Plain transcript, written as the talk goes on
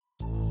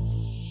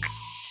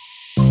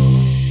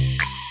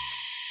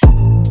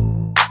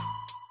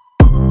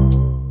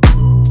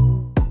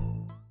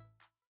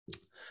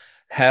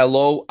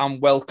Hello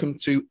and welcome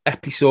to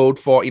episode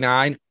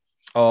 49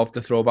 of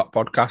the Throwback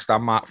Podcast.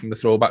 I'm Mark from the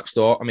Throwback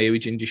Store. I'm here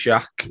with Ginger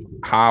Shack.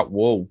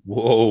 Whoa.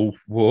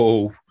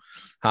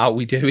 How are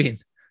we doing?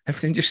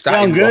 Everything just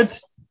started. Yeah, I'm good.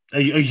 Are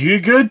you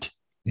good?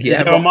 Yeah,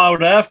 Is there a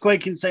mild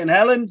earthquake in St.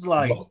 Helens?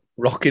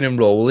 Rocking and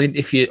rolling.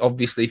 If you're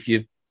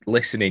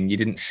listening, you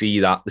didn't see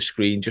that. The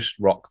screen just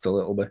rocked a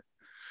little bit.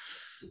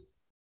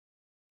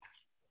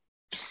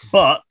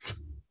 But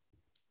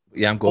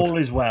yeah, I'm good. All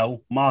is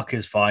well. Mark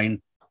is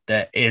fine.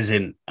 There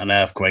isn't an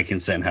earthquake in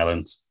St.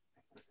 Helens.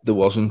 There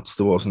wasn't.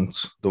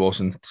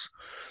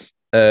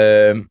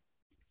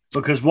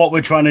 Because what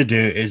we're trying to do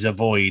is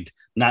avoid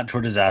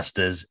natural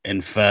disasters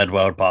in third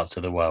world parts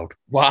of the world.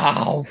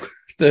 Wow.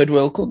 Third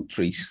world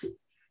countries.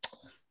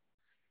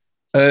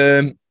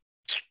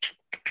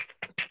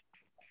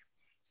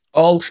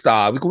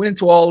 All-Star. We're going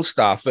into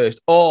All-Star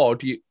first. Or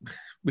do you...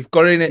 We've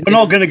got in it. We're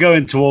not going to go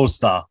into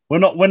All-Star. We're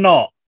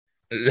not.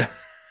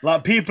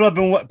 Like people have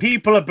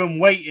been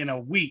waiting a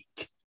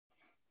week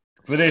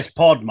for this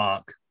pod,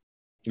 Mark.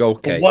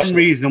 Okay. For one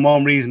reason and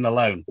one reason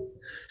alone.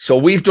 So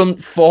we've done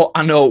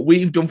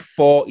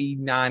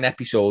 49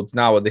 episodes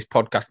now of this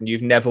podcast, and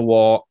you've never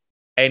wore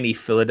any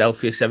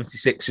Philadelphia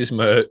 76ers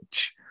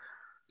merch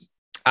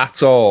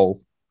at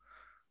all.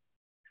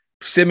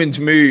 Simmons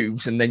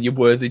moves, and then you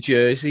wear the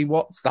jersey.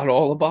 What's that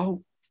all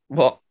about?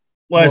 What?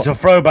 Well, it's a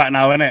throwback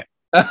now, isn't it?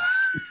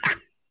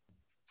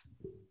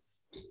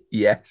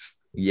 Yes,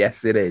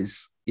 it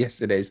is.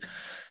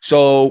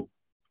 So,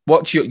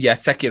 what's your... Yeah,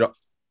 take it up.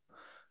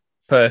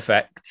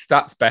 Perfect.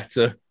 That's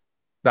better.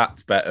 I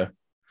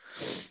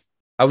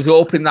was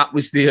hoping that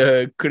was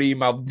the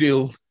Kareem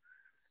Abdul.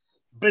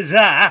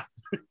 Bizarre.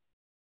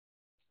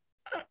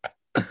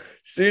 As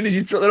soon as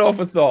you took it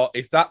off, I thought,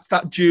 if that's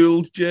that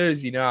jeweled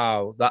jersey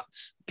now,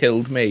 that's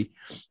killed me.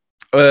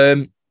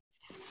 Do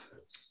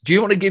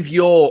you want to give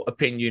your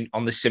opinion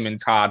on the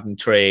Simmons Harden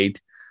trade?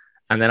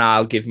 And then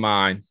I'll give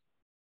mine.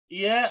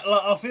 Yeah,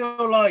 I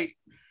feel like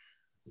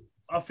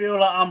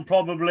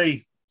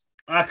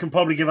I can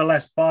probably give a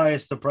less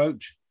biased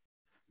approach.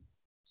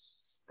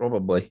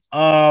 Probably.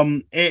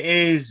 It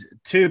is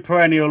two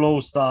perennial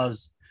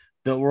all-stars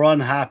that were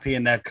unhappy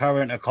in their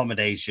current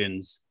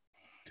accommodations,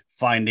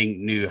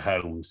 finding new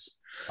homes.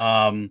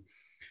 I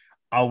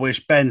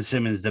wish Ben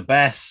Simmons the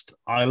best.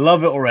 I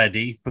love it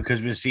already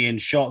because we're seeing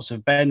shots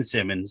of Ben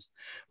Simmons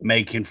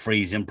making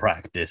threes in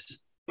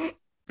practice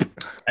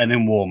and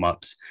in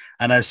warm-ups.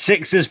 And as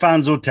Sixers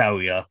fans will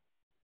tell you,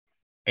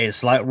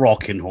 it's like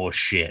rocking horse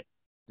shit.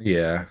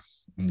 Yeah.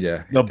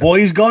 The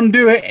boy's gonna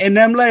do it in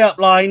them layup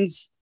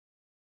lines.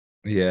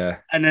 Yeah.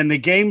 And then the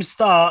game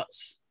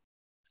starts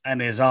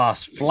and his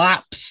ass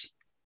flaps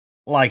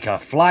like a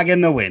flag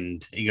in the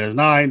wind. He goes,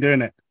 no, I ain't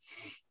doing it.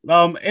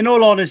 In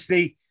all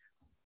honesty,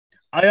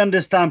 I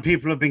understand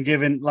people have been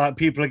given,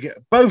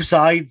 both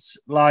sides,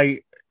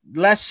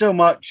 less so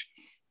much.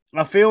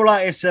 I feel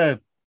like it's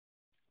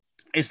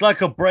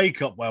like a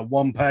breakup where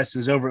one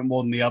person's over it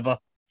more than the other.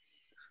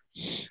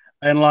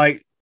 And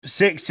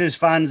Sixers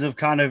fans have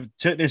kind of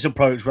took this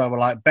approach where we're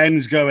like,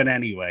 Ben's going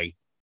anyway.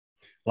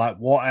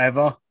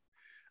 Whatever.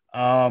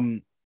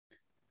 And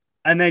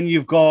then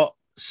you've got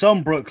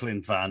some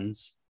Brooklyn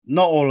fans,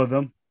 not all of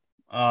them,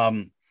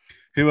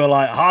 who are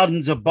like,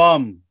 Harden's a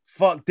bum.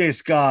 Fuck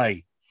this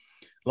guy.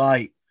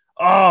 Blah,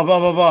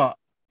 blah, blah.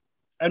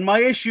 And my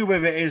issue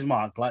with it is,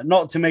 Mark,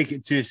 not to make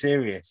it too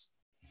serious,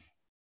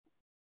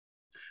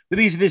 but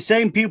these are the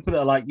same people that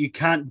are like, you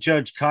can't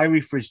judge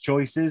Kyrie for his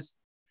choices.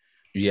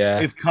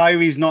 Yeah. If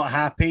Kyrie's not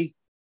happy,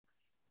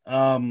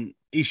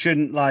 he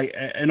shouldn't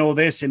and all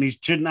this, and he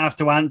shouldn't have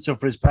to answer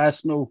for his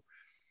personal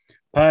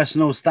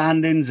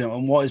standings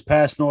and what his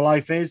personal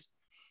life is.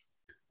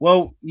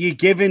 Well, you're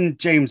giving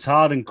James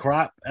Harden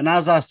crap. And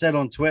as I said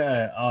on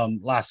Twitter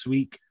last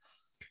week,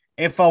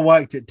 if I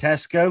worked at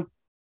Tesco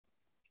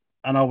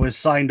and I was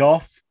signed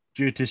off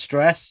due to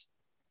stress,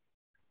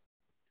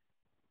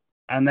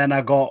 and then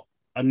I got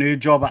a new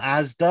job at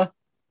Asda,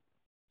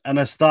 and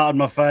I started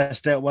my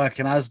first day at work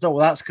in Asda, well,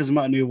 that's because I'm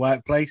at a new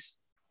workplace.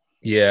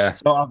 Yeah.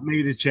 So I've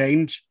made a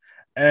change.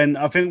 And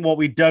I think what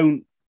we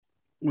don't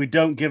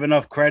give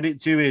enough credit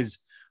to is,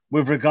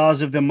 with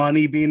regards of the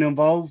money being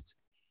involved,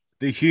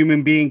 the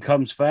human being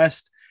comes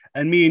first.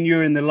 And me and you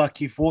are in the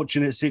lucky,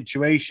 fortunate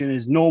situation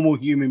as normal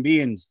human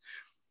beings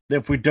that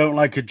if we don't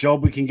like a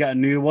job, we can get a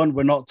new one.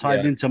 We're not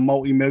tied into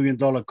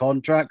multi-million-dollar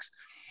contracts.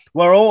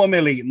 Where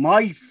ultimately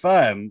my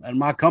firm and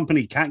my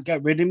company can't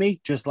get rid of me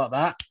just like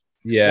that.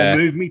 Yeah. Or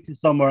move me to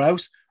somewhere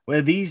else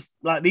where these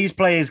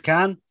players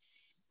can.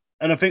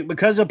 And I think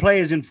because of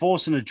players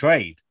enforcing a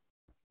trade,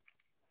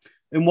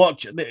 and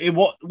what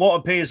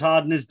appears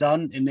Harden has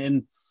done,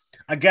 and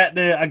I get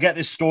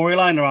this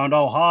storyline around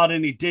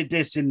Harden, he did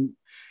this in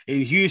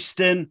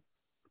Houston,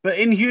 but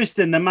in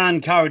Houston the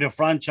man carried a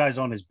franchise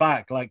on his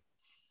back.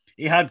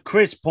 He had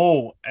Chris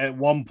Paul at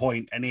one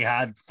point, and he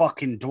had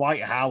fucking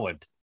Dwight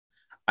Howard.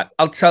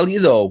 I'll tell you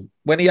though,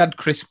 when he had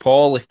Chris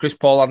Paul, if Chris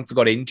Paul hadn't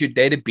got injured,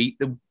 they'd have beat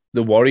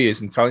the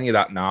Warriors. I'm telling you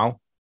that now.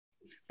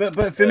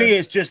 But for me,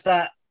 it's just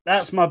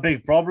that's my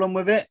big problem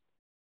with it.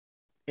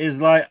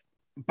 Is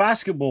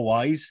basketball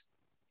wise,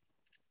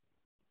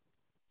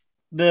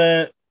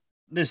 the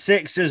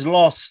Sixers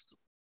lost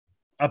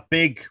a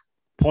big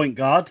point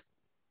guard.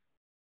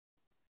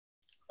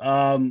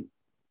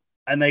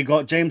 And they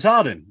got James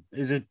Harden.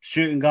 Is a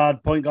shooting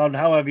guard, point guard,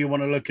 however you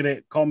want to look at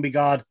it, combi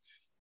guard,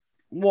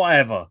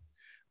 whatever.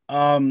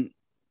 In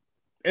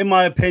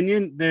my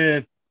opinion,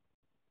 the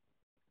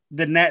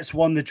Nets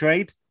won the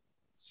trade.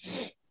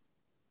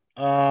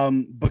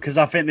 Because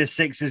I think the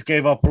Sixers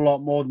gave up a lot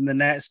more than the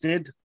Nets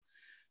did.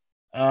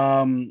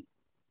 I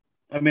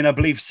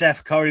believe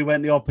Seth Curry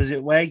went the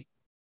opposite way,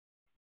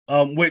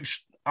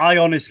 which I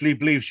honestly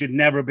believe should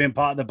never have been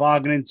part of the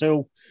bargaining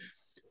tool.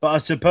 But I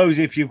suppose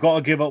if you've got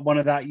to give up one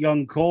of that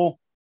young core,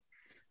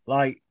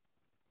 like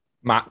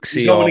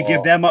Maxi, you don't want to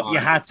give them up, you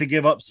had to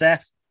give up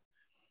Seth.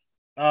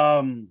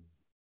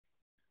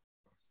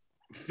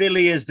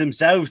 Philly as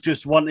themselves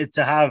just wanted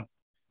to have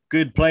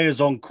good players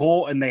on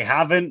court, and they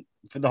haven't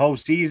for the whole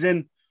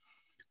season.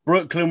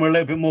 Brooklyn were a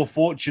little bit more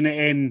fortunate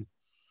in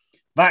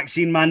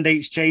vaccine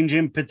mandates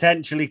changing.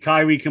 Potentially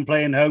Kyrie can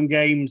play in home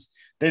games.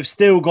 They've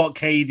still got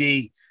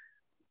KD.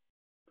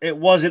 It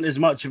wasn't as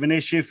much of an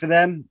issue for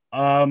them.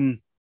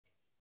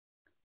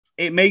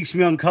 It makes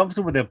me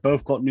uncomfortable. They've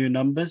both got new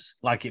numbers.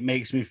 Like, it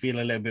makes me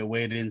feel a little bit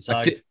weird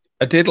inside.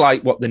 I did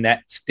like what the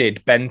Nets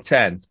did. Ben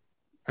 10.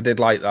 I did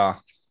like that.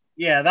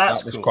 Yeah,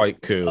 that was cool.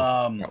 Quite cool.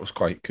 That was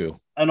quite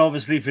cool. And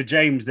obviously for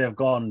James, they've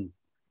gone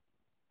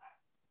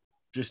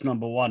just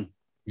number one.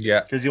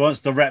 Yeah. Because he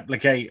wants to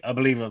replicate, I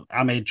believe,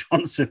 Amir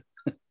Johnson.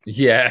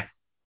 Yeah.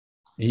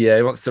 Yeah,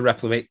 he wants to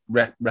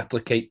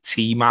replicate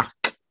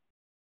T-Mac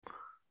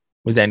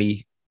with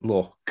any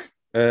luck.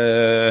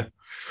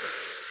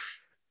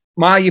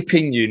 My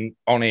opinion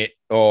on it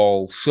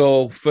all.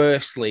 So,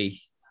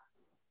 firstly,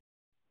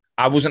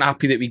 I wasn't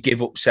happy that we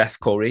give up Seth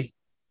Curry.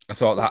 I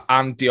thought that,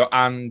 and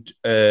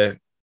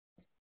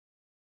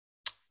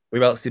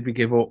who else did we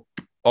give up?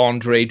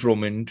 Andre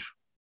Drummond.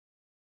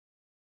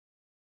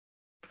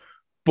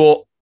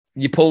 But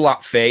you pull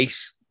that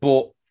face.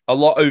 But a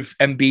lot of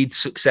Embiid's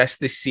success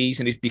this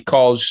season is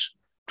because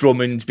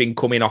Drummond's been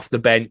coming off the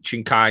bench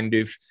and kind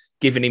of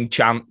giving him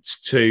chance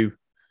to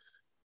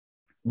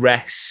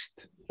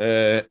rest.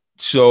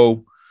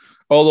 So,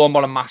 although I'm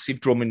not a massive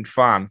Drummond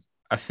fan,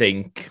 I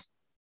think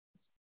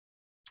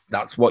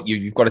that's what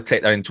you've got to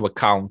take that into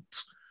account.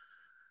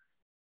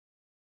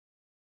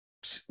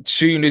 As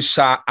soon as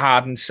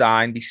Harden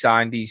signed, he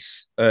signed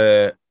his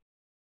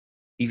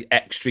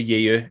extra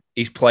year,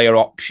 his player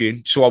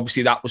option. So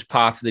obviously that was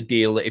part of the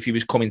deal that if he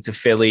was coming to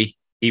Philly,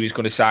 he was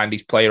going to sign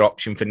his player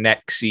option for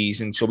next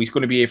season. So he's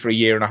going to be here for a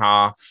year and a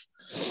half.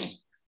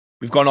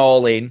 We've gone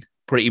all in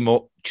pretty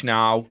much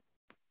now.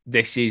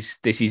 This is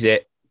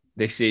it.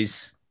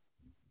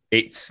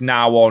 It's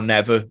now or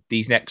never,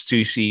 these next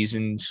 2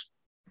 seasons.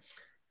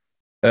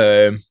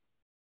 I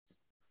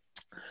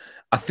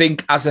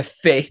think as a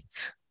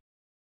fit,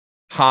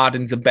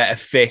 Harden's a better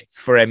fit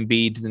for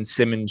Embiid than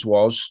Simmons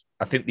was.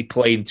 I think they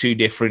play in 2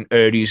 different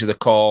areas of the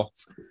court.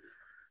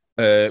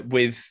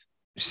 With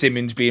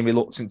Simmons being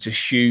reluctant to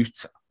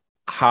shoot,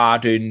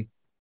 Harden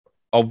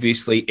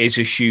obviously is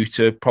a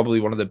shooter, probably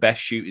one of the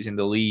best shooters in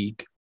the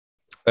league.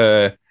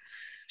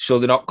 So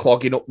they're not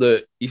clogging up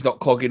he's not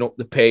clogging up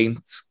the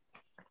paint.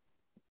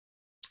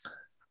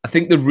 I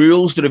think the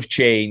rules that have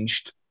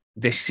changed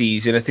this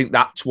season, I think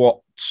that's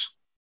what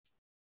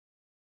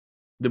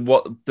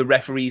the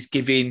referees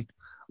giving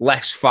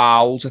less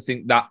fouls. I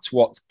think that's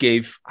what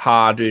give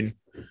Harden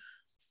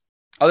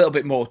a little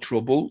bit more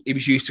trouble. He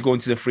was used to going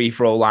to the free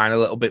throw line a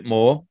little bit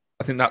more.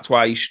 I think that's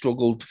why he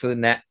struggled for the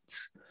net.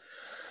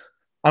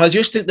 And I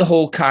just think the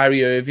whole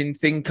Kyrie Irving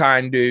thing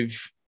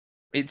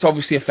it's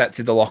obviously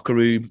affected the locker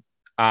room.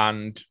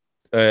 And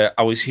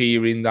I was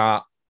hearing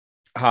that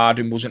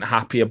Harden wasn't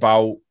happy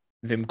about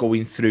them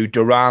going through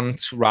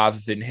Durant rather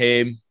than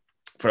him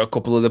for a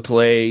couple of the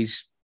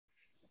plays.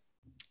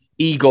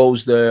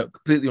 Egos there,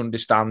 completely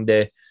understand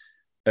it.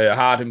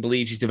 Harden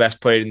believes he's the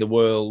best player in the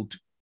world.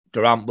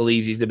 Durant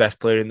believes he's the best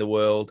player in the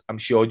world. I'm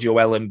sure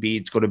Joel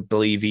Embiid's going to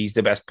believe he's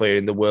the best player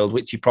in the world,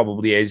 which he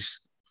probably is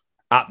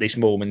at this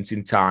moment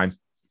in time.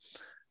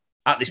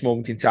 At this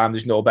moment in time,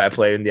 there's no better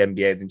player in the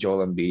NBA than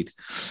Joel Embiid.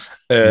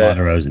 DeMar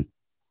DeRozan.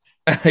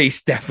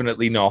 He's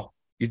definitely not.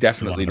 He's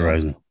definitely not.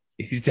 DeRozan.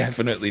 He's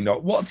definitely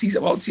not. What's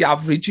he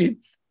averaging?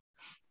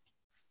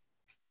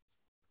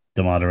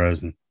 DeMar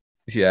DeRozan.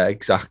 Yeah,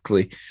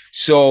 exactly.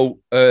 So,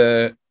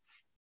 yeah,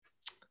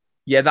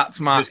 that's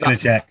my... Just going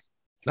to check.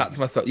 That's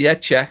my thought. Yeah,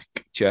 check.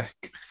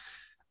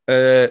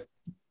 The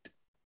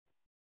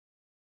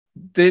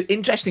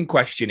interesting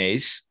question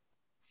is,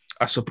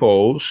 I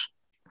suppose,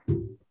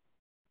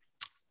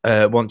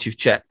 once you've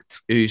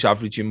checked who's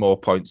averaging more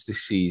points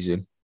this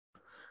season.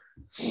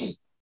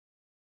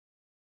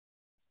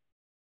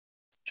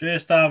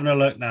 Just having a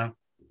look now.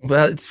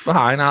 Well, it's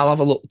fine. I'll have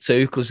a look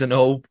too because I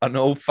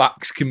know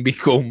facts can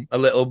become a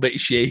little bit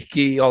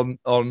shaky on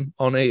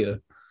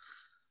here.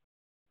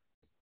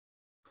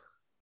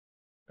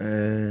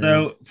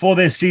 So for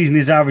this season,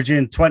 he's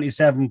averaging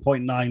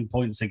 27.9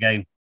 points a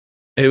game.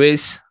 Who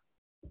is?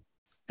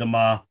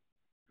 DeMar.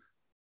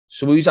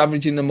 So who's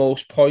averaging the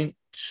most points?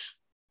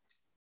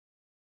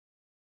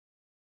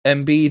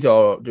 Embiid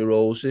or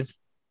DeRozan?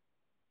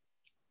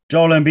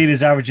 Joel Embiid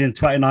is averaging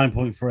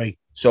 29.3.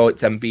 So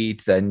it's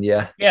Embiid then,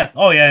 yeah. Yeah.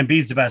 Oh yeah,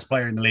 Embiid's the best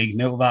player in the league,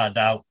 no without a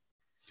doubt.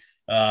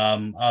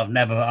 I've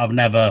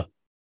never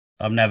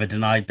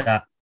denied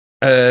that.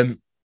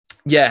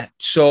 Yeah.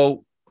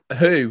 So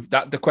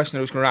the question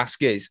I was going to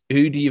ask is,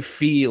 who do you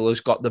feel has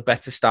got the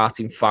better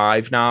starting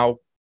five now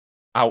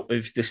out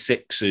of the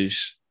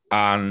Sixers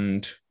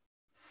and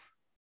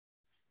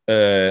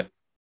the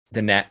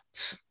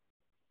Nets?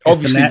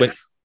 Obviously, the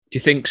Nets. Do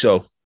you think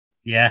so?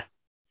 Yeah.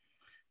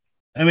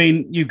 I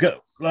mean, you've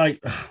got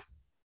like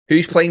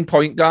who's playing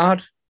point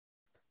guard?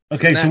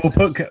 Okay, so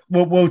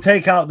we'll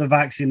take out the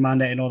vaccine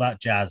mandate and all that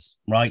jazz,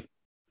 right?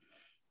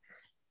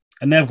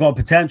 And they've got a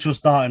potential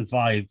starting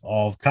five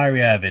of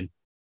Kyrie Irving.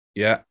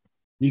 Yeah.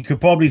 You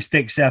could probably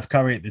stick Seth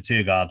Curry at the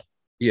 2 guard.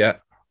 Yeah.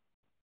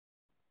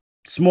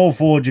 Small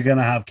forward, you're going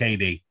to have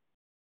KD.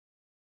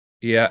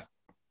 Yeah.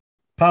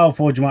 Power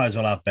forward, you might as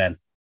well have Ben.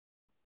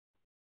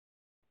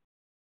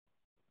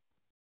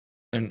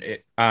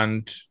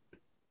 And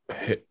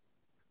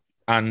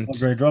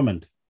Andre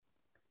Drummond.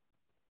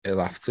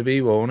 It'll have to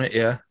be, won't it?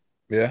 Yeah.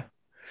 Yeah.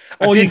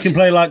 Or you can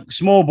play like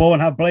small ball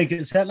and have Blake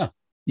at center.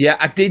 Yeah,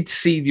 I did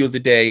see the other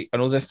day,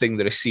 another thing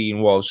that I seen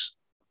was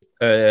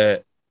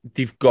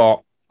they've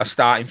got a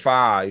starting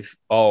five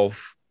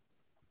of,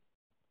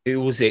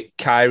 who was it?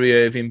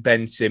 Kyrie Irving,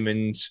 Ben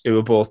Simmons, who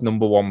were both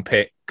number 1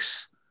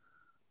 picks.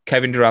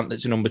 Kevin Durant,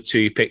 that's a number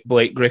 2 pick.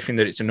 Blake Griffin,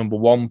 that it's a number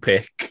 1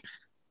 pick.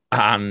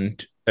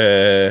 And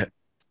who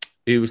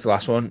was the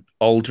last one?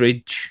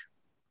 Aldridge,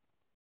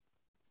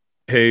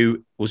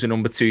 who was a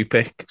number 2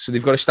 pick. So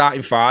they've got a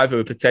starting five who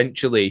are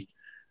potentially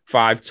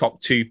 5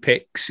 top 2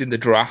 picks in the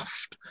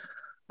draft,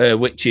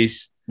 which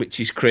is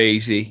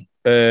crazy.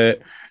 Don't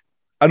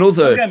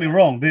get me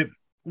wrong,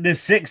 the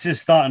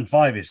Sixers starting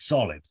five is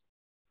solid.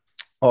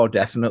 Oh,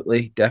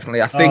 definitely. I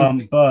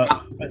think,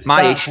 but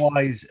my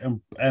wise,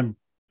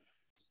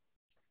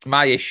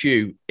 my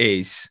issue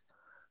is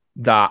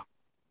that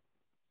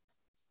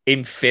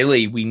in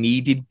Philly we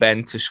needed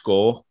Ben to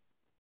score.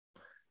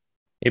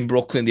 In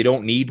Brooklyn, they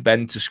don't need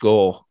Ben to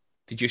score.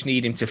 They just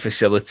need him to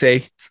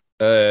facilitate.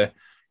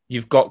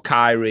 You've got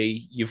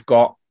Kyrie, you've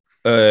got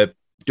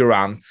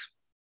Durant,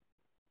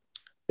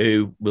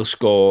 who will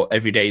score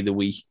every day of the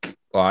week.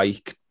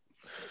 Like,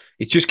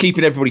 it's just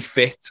keeping everybody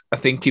fit, I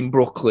think, in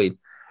Brooklyn.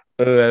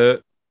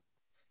 And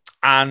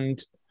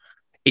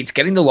it's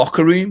getting the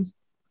locker room.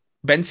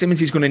 Ben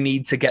Simmons is going to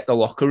need to get the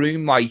locker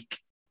room. Like,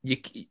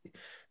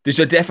 there's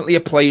definitely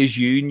a players'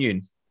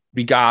 union,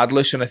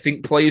 regardless. And I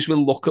think players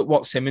will look at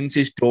what Simmons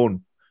has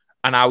done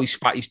and how he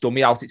spat his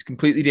dummy out. It's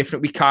completely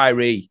different with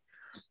Kyrie.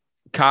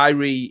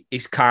 Kyrie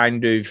is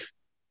kind of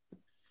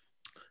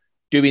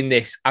doing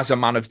this as a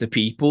man of the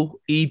people.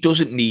 He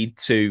doesn't need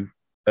to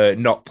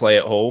not play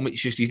at home.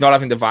 It's just he's not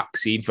having the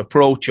vaccine for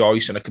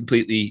pro-choice, and I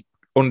completely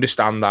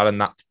understand that,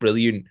 and that's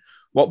brilliant.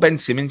 What Ben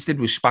Simmons did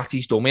was spat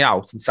his dummy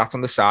out and sat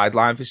on the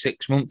sideline for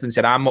 6 months and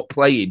said, I'm not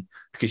playing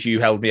because you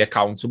held me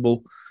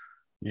accountable.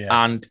 Yeah.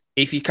 And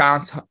if he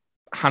can't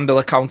handle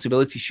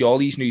accountability,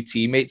 surely his new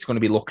teammates are going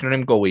to be looking at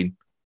him going,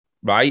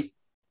 right,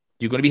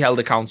 you're going to be held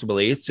accountable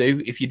here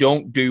too. If you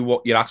don't do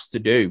what you're asked to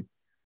do,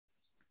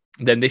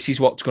 then this is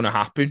what's going to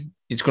happen.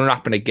 It's going to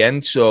happen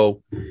again.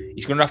 So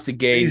he's going to have to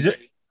gain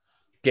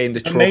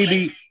the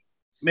trust.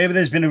 Maybe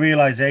there's been a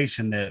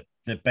realization that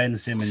Ben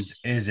Simmons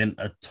isn't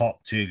a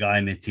top 2 guy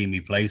in the team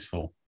he plays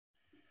for.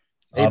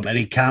 And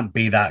he can't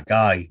be that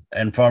guy.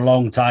 And for a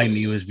long time,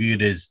 he was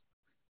viewed as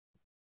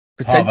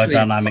part of a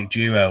dynamic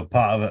duo,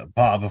 part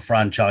of a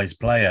franchise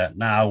player.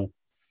 Now,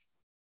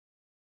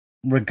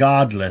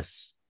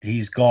 regardless,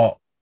 he's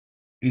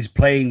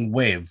playing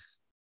with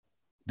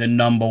the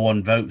number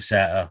 1 vote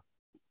setter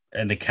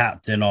and the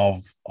captain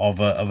of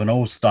an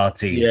all-star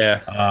team.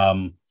 Yeah.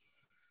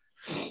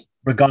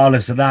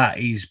 Regardless of that,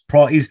 he's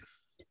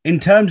in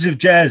terms of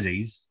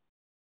jerseys,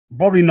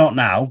 probably not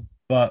now,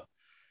 but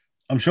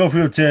I'm sure if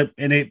we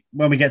were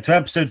when we get to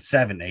episode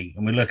 70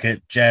 and we look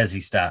at jersey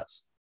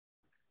stats,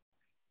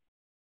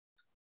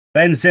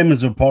 Ben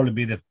Simmons will probably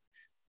be the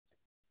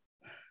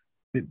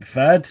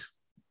third.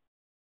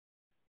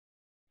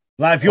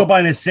 Like if you're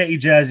buying a City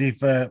jersey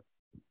for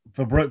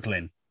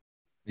Brooklyn,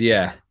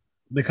 yeah,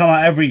 they come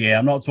out every year.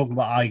 I'm not talking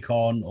about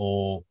Icon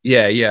or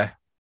editions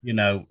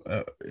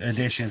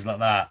like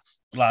that,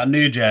 like a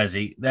new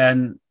jersey.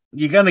 Then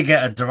you're going to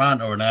get a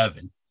Durant or an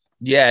Irving.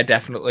 Yeah,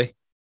 definitely.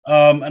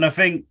 And I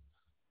think,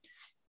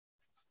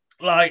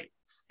 like,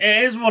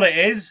 it is what it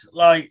is.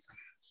 Like,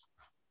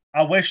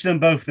 I wish them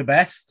both the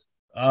best.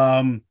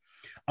 I'm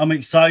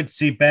excited to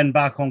see Ben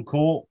back on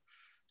court.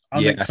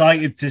 I'm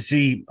excited to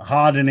see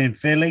Harden in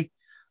Philly.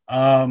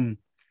 I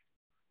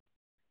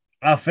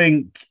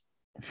think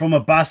from a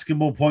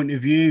basketball point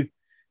of view,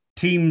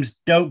 teams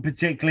don't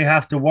particularly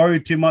have to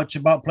worry too much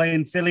about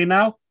playing Philly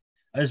now,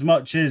 as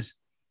much as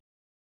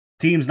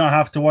teams not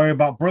have to worry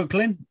about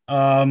Brooklyn.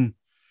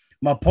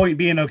 My point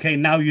being, okay,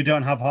 now you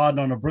don't have Harden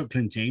on a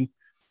Brooklyn team,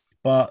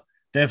 but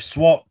they've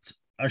swapped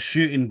a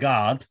shooting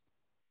guard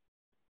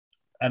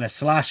and a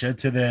slasher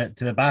to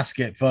the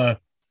basket for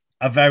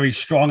a very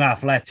strong,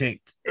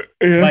 athletic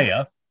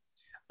player.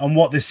 And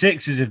what the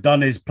Sixers have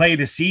done is played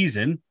a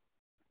season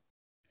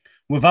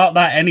without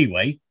that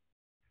anyway.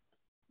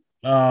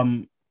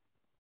 And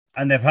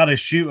they've had a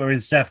shooter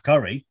in Seth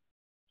Curry.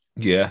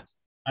 Yeah.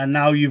 And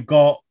now you've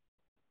got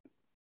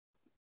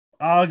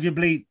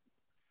arguably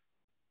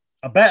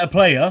a better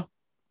player.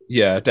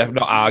 Yeah,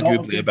 definitely not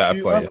arguably a better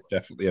shooter. player.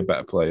 Definitely a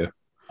better player.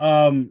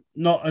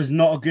 Not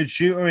a good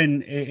shooter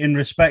in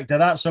respect to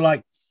that. So,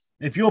 like,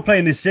 if you're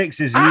playing the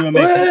Sixers and you were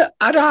making,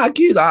 I'd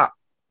argue that.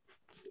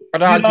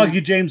 You'd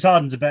argue James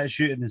Harden's a better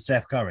shooter than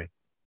Steph Curry.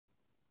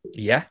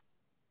 Yeah.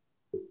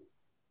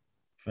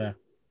 Fair.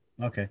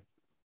 Okay.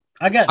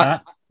 I get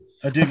that.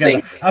 I do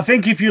get that. I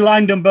think if you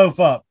lined them both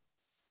up,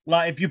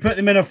 like if you put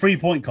them in a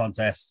 3-point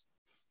contest,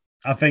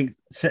 I think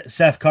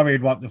Seth Curry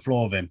would wipe the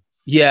floor of him.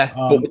 Yeah.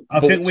 I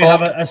think we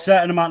have a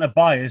certain amount of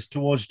bias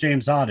towards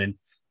James Harden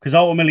because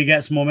ultimately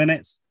gets more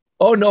minutes.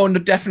 Oh, no,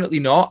 definitely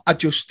not. I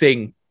just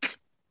think,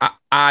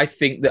 I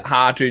think that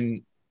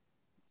Harden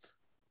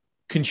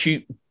can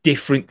shoot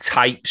different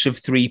types of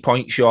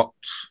 3-point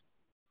shots.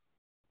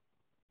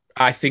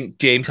 I think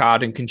James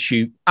Harden can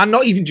shoot, and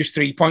not even just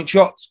 3-point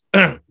shots.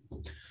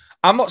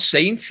 I'm not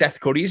saying Seth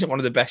Curry isn't one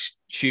of the best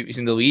shooters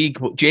in the league,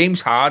 but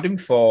James Harden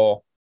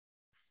for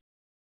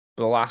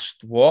the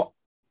last,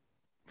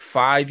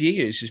 5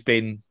 years has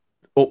been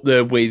up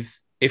there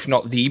with, if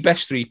not the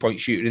best 3-point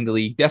shooter in the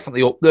league,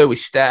 definitely up there with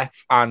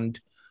Steph and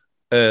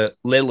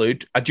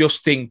Lillard. I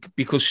just think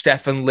because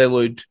Steph and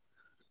Lillard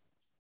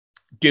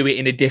do it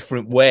in a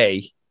different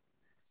way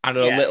and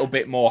a little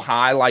bit more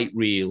highlight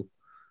reel,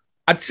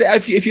 I'd say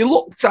if you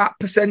looked at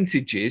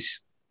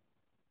percentages,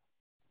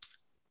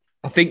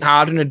 I think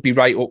Harden would be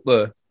right up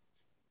there.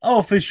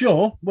 Oh, for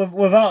sure,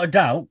 without a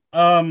doubt.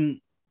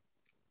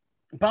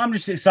 But I'm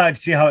just excited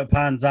to see how it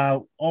pans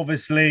out.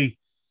 Obviously,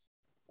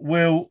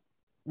 we're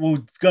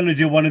going to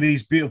do one of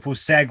these beautiful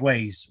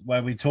segues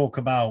where we talk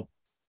about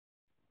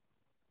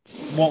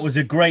what was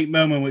a great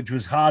moment, which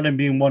was Harden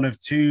being one of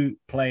 2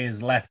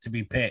 players left to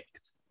be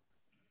picked.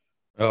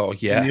 Oh,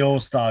 yeah. In the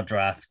All-Star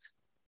draft.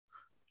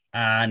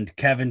 And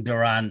Kevin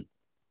Durant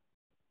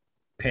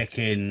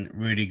picking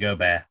Rudy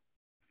Gobert.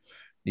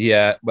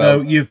 Yeah. Well,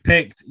 so you've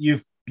picked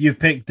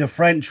the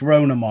French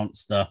Rona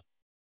monster.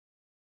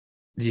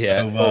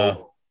 Yeah.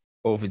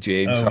 Over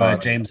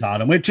James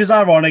Harden, which is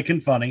ironic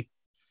and funny.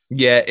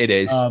 Yeah, it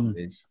is.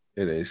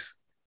 It is.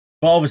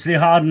 But obviously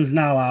Harden's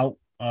now out.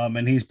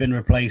 And he's been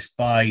replaced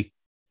by,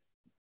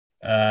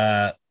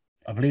 I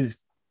believe it's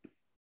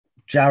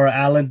Jarrett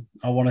Allen,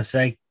 I want to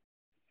say.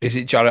 Is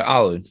it Jarrett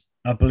Allen?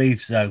 I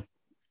believe so.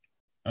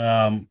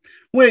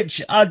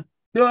 Which I'm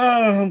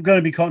going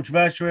to be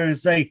controversial and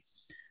say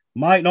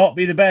might not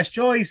be the best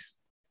choice.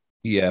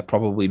 Yeah,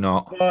 probably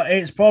not. But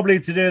it's probably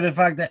to do with the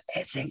fact that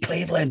it's in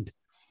Cleveland.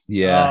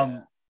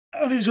 Yeah.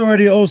 And he's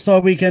already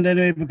All-Star weekend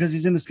anyway because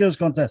he's in the skills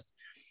contest.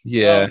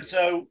 Yeah.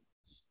 So,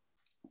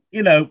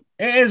 it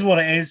is what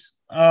it is.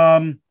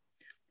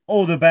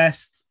 All the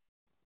best.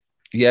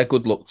 Yeah,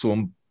 good luck to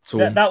him.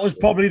 That was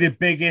probably the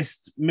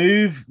biggest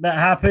move that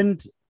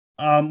happened.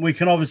 We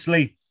can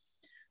obviously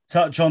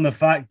touch on the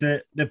fact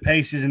that the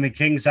Pacers and the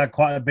Kings had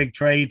quite a big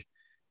trade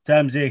in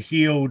terms of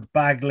Hield,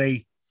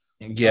 Bagley.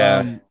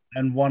 Yeah.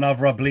 And one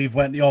other, I believe,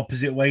 went the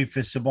opposite way for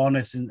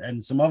Sabonis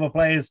and some other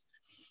players.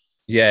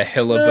 Yeah,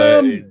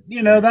 Hillary.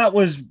 That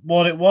was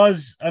what it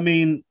was. I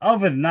mean,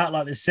 other than that,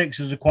 like the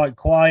Sixers are quite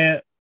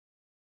quiet.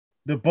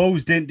 The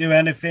Bulls didn't do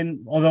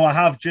anything, although I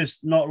have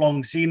just not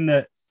long seen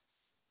that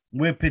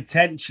we're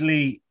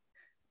potentially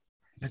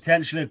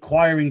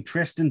acquiring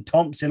Tristan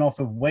Thompson off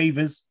of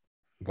waivers.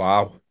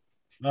 Wow.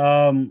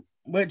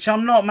 Which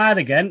I'm not mad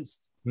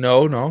against.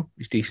 No,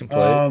 he's a decent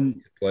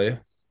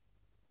player.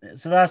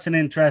 So that's an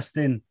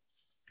interesting.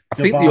 I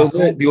think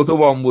the other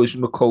one was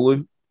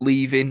McCollum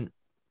leaving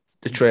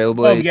the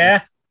Trailblazers.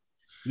 Oh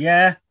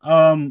yeah.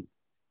 And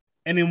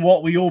in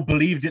what we all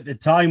believed at the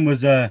time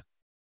was a.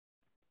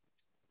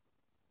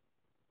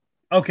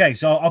 Okay,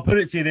 so I'll put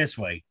it to you this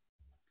way: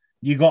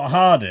 you got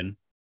Harden.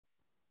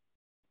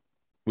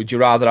 Would you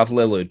rather have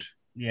Lillard?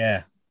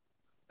 Yeah.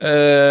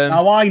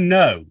 Now I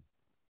know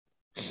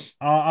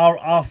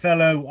our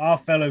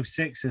fellow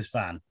Sixers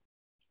fan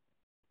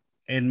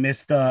in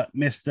Mr.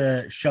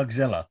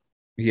 Shugzilla.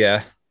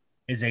 Yeah.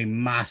 Is a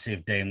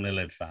massive Dame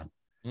Lillard fan.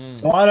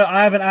 So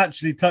I haven't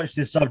actually touched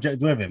this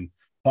subject with him,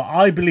 but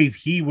I believe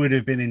he would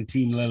have been in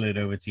Team Lillard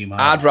over Team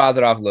Harden. I'd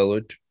rather have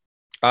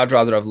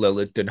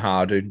Lillard than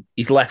Harden.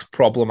 He's less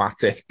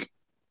problematic.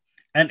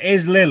 And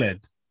is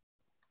Lillard,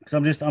 because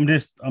I'm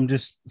just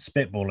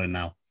spitballing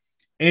now.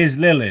 Is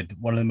Lillard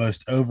one of the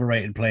most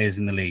overrated players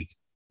in the league?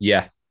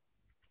 Yeah.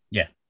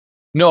 Yeah.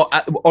 No,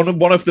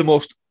 one of the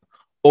most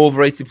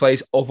overrated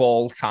players of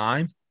all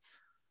time.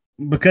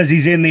 Because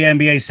he's in the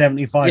NBA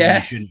 75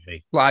 and he shouldn't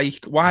be.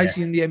 Like, why is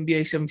he in the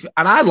NBA 75?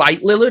 And I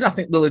like Lillard. I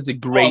think Lillard's a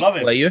great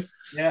player.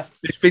 Yeah.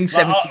 There's been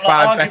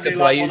 75 better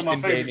players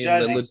than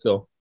Damian Lillard,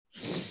 though.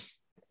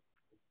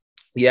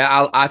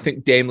 Yeah, I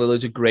think Dame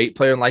Lillard's a great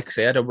player. And like I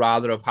said, I'd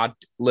rather have had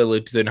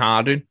Lillard than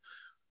Harden.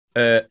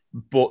 But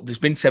there's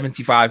been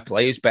 75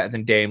 players better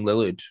than Dame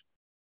Lillard.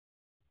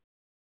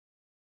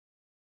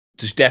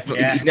 There's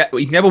definitely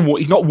he's never won,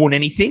 he's not won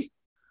anything.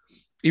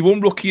 He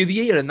won Rookie of the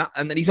Year and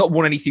then he's not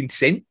won anything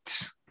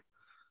since.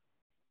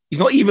 He's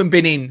not even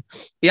been in.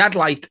 He had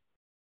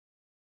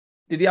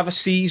did he have a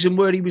season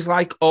where he was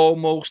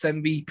almost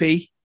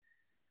MVP?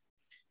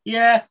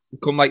 Yeah,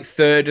 Become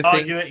third, I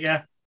think. Argue it,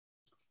 yeah.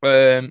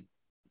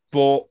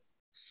 But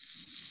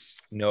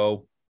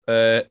no,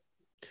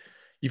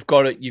 you've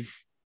got it.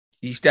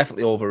 He's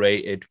definitely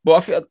overrated. But I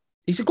feel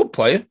he's a good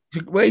player.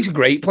 He's a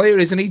great player,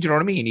 isn't he? Do you know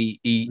what I mean?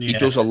 He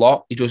does a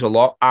lot. He does a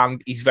lot,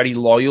 and he's very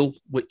loyal,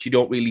 which you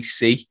don't really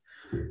see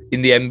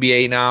in the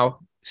NBA now.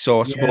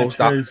 So I suppose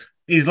that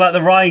he's like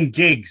the Ryan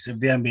Giggs of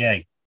the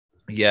NBA.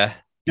 Yeah.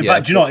 In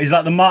fact, do you know what? He's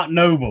like the Mark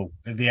Noble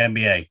of the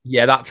NBA.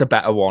 Yeah, that's a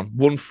better one.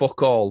 One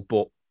fuck all,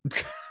 but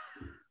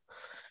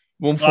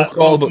one fuck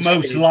all, but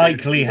most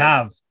likely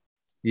have.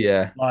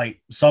 Yeah,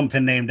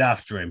 something named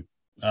after him.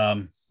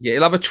 Yeah,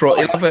 he'll have a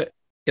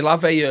he'll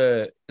have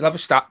a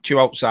statue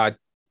outside.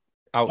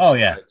 Oh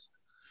yeah.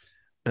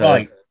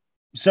 Right.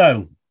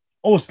 So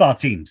all-star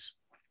teams.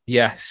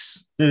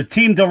 Yes. The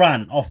Team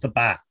Durant off the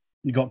bat.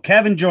 You got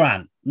Kevin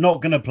Durant,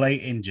 not going to play,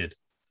 injured.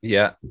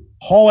 Yeah.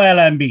 Joel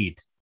Embiid.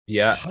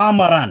 Yeah. Ja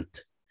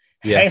Morant.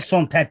 Yeah.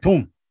 Jason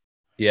Tatum.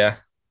 Yeah.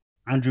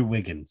 Andrew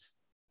Wiggins.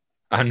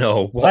 I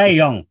know. Trae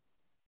Young.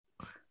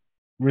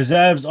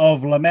 Reserves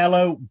of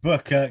LaMelo,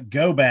 Booker,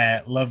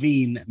 Gobert,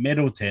 Levine,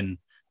 Middleton,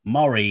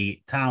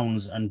 Murray,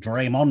 Towns, and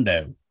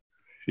Draymondo.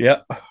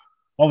 Yeah.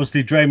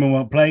 Obviously, Draymond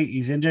won't play.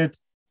 He's injured.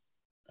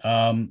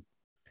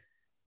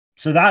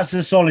 So that's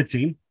a solid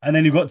team. And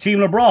then you've got Team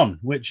LeBron,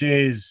 which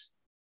is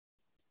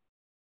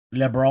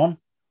LeBron,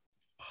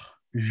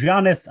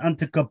 Giannis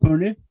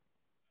Antetokounmpo,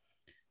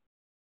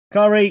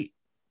 Curry,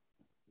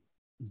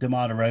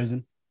 DeMar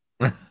DeRozan,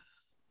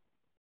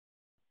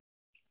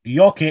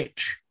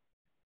 Jokic,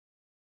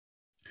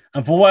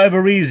 and for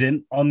whatever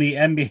reason, on the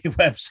NBA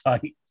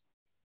website,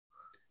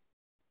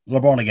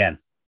 LeBron again.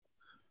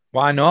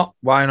 Why not?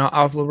 Why not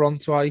have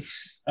LeBron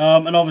twice?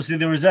 And obviously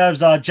the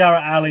reserves are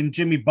Jarrett Allen,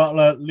 Jimmy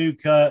Butler,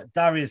 Luka,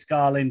 Darius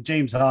Garland,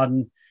 James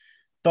Harden,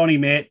 Donnie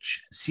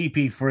Mitch,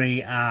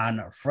 CP3,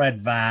 and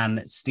Fred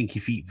Van Stinky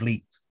Feet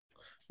Vliet.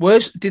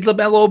 Did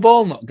LaMelo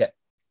Ball not get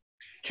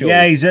chosen?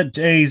 Yeah, he's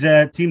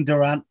a Team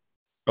Durant.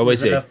 Oh,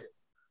 is he?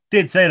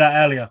 Did say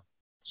that earlier.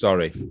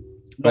 Sorry.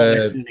 Not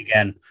listening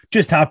again.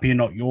 Just happy you're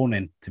not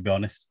yawning, to be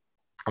honest.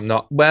 I'm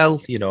not.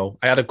 Well,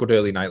 I had a good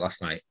early night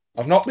last night.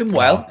 I've not been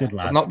well. Good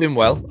lad. I've not been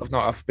well.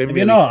 I've been. Have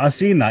you not? I've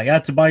seen that. You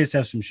had to buy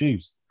yourself some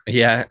shoes.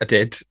 Yeah, I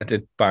did. I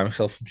did buy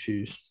myself some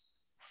shoes.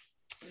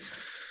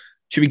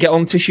 Should we get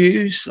on to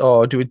shoes,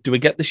 or do we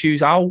get the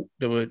shoes out?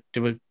 Do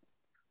we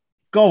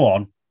go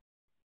on?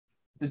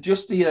 They're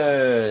just the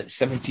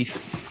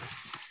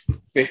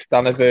 75th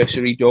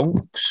anniversary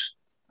dunks.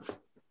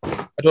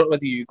 I don't know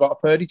whether you got a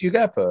pair. Did you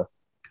get a pair?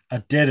 I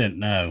didn't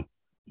know.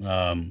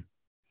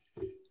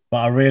 But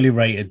I really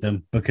rated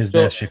them because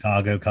they're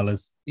Chicago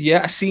colors.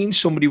 Yeah, I seen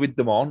somebody with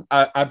them on.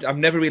 I've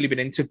never really been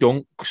into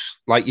dunks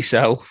like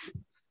yourself.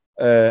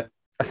 I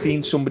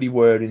seen somebody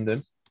wearing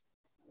them.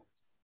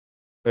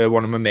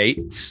 One of my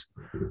mates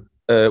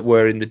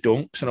wearing the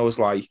dunks, and I was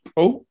like,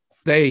 "Oh,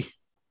 they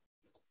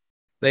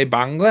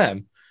bang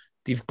them."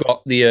 They've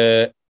got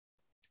the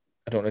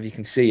I don't know if you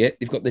can see it.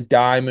 They've got the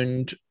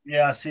diamond.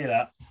 Yeah, I see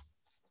that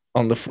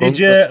on the front.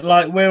 Did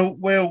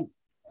you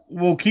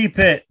we'll keep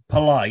it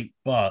polite,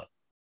 but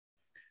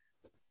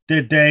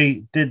did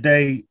they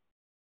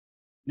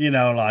we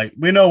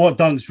know what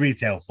dunks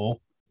retail for?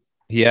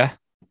 Yeah.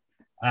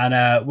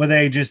 And were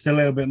they just a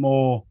little bit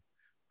more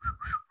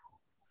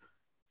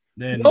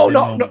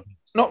not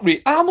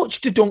really. How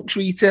much do dunks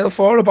retail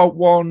for? About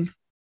one?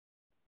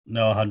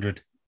 No,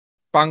 100.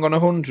 Bang on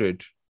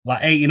 100.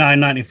 Like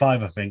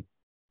 89.95, I think.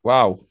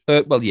 Wow.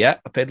 Well, yeah,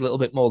 I paid a little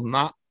bit more than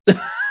that.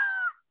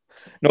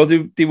 No,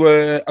 they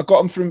were. I got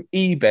them from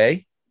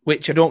eBay,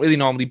 which I don't really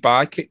normally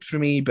buy kicks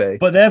from eBay.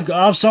 But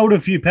I've sold a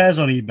few pairs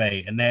on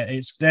eBay, and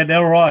they're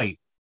all right.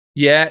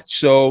 Yeah.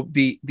 So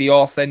the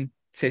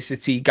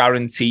authenticity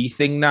guarantee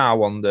thing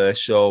now on there.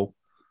 So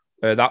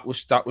that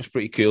was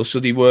pretty cool. So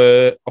they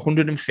were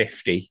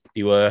 150.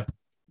 They were.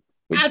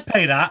 I'd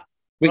pay that.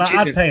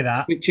 I'd pay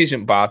that. Which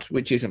isn't bad.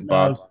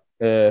 Bad.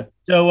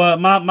 So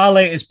my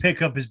latest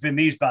pickup has been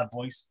these bad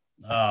boys.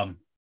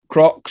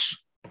 Crocs.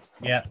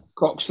 Yeah.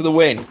 Crocs for the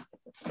win.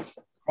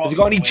 Have you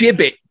got any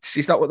gibbets?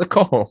 Is that what they're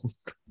called?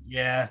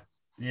 Yeah.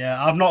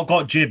 I've not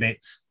got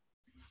gibbets.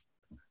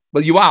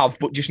 Well, you have,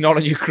 but just not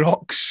on your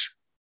Crocs.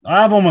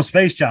 I have on my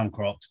Space Jam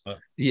Crocs, but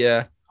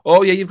yeah.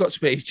 Oh yeah, you've got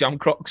Space Jam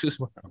Crocs as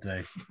well.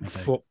 Okay.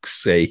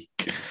 Fuck's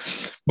sake.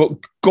 But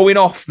going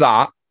off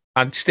that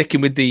and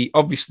sticking with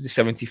obviously the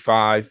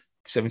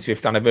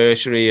 75th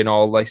anniversary and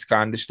all this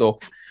kind of stuff.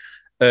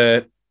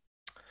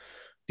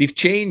 They've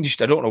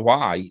changed. I don't know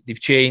why. They've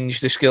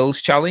changed the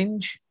skills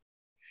challenge.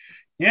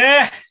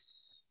 Yeah.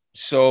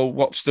 So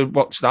what's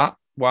that?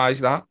 Why is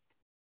that?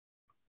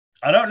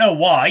 I don't know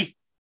why.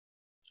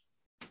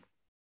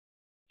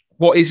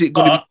 What is it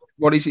going to be?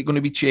 What is it going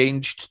to be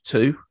changed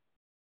to?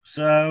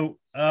 So,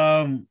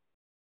 I'll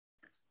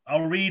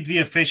read the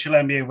official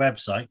NBA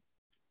website.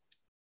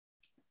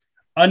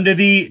 Under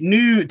the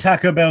new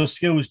Taco Bell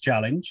Skills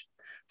Challenge,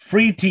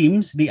 3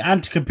 teams, the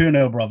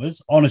Antetokounmpo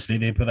brothers, honestly,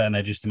 they put that in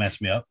there just to mess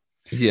me up.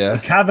 Yeah. The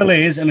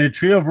Cavaliers and a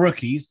trio of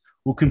rookies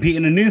will compete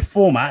in a new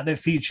format that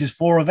features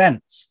 4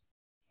 events.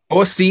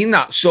 I've seen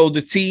that. So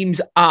the teams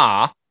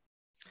are...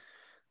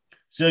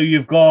 So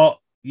you've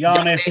got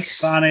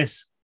Giannis,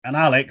 Giannis and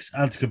Alex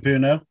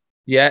Antetokounmpo.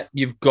 Yeah,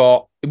 you've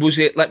got... Was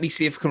it... Let me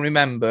see if I can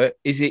remember.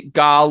 Is it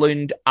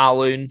Garland,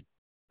 Allen,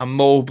 and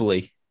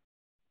Mobley?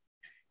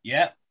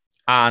 Yeah.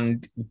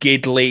 And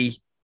Gidley,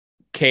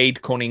 Cade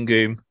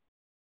Cunningham.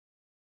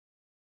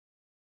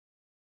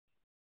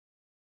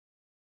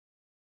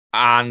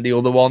 And the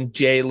other one,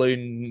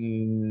 Jalen...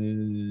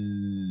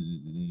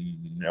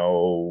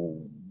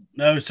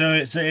 No, so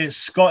it's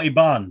Scotty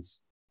Barnes.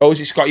 Oh, is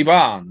it Scotty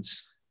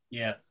Barnes?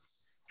 Yeah.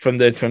 From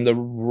the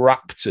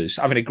Raptors,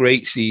 having a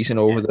great season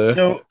over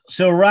there.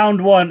 So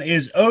round 1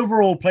 is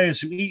overall players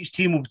from each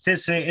team will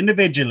participate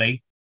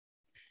individually.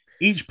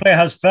 Each player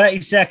has 30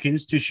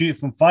 seconds to shoot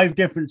from 5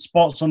 different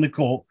spots on the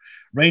court,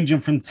 ranging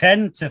from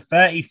 10 to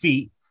 30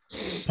 feet.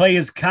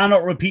 Players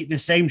cannot repeat the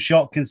same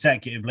shot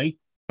consecutively.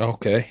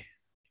 Okay.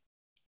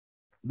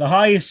 The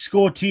highest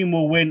score team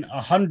will win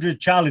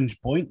 100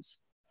 challenge points.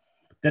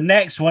 The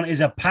next one is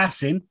a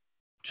passing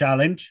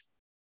challenge.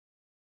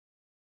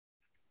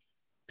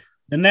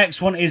 The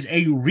next one is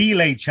a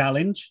relay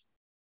challenge.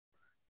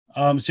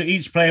 So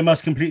each player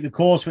must complete the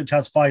course, which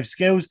has 5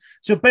 skills.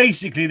 So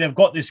basically, they've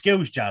got the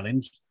skills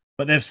challenge,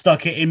 but they've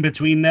stuck it in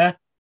between there.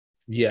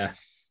 Yeah.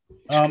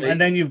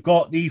 And then you've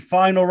got the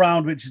final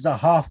round, which is a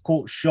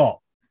half-court shot.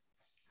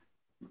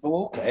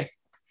 Oh, okay.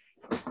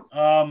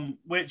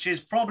 Which is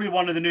probably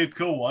one of the new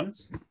cool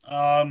ones.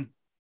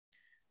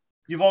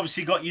 You've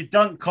obviously got your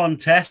dunk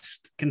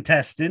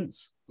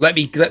contestants. Let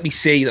me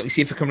see. Let me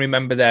see if I can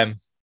remember them.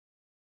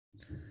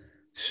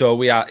 So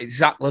we are...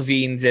 Zach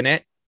Levine's in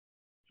it.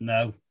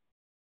 No,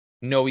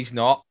 he's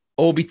not.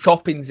 Obi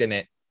Toppin's in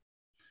it.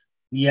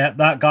 Yeah,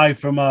 that guy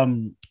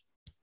from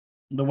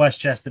the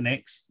Westchester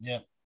Knicks. Yeah.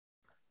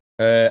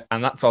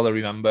 And that's all I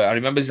remember. I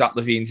remember Zach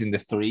Levine's in the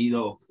 3,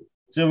 though.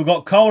 So we've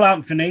got Cole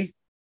Anthony,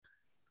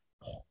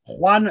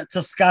 Juan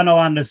Toscano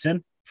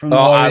Anderson from the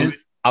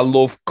Warriors. I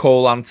love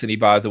Cole Anthony,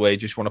 by the way.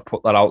 Just want to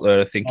put that out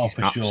there. I think he's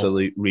an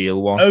absolute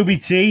real one.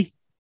 OBT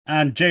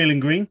and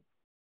Jalen Green.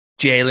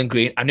 Jalen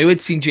Green. I knew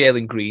I'd seen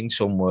Jalen Green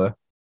somewhere.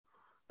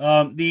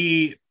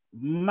 The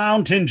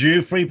Mountain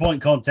Dew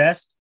 3-point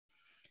contest.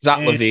 Zach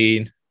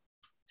Levine.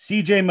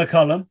 CJ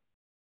McCollum.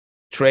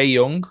 Trae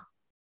Young.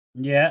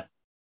 Yeah.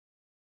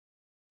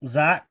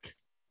 Zach.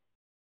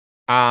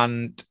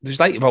 And there's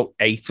like about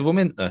 8 of them,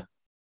 isn't there?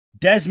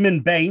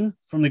 Desmond Bane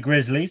from the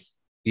Grizzlies.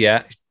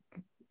 Yeah.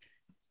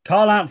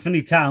 Karl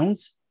Anthony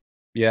Towns.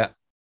 Yeah.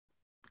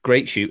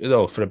 Great shooter,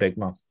 though, for a big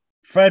man.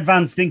 Fred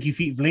Van Stinky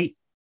Feet Vliet.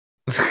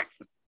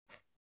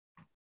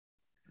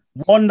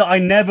 One that I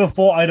never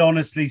thought I'd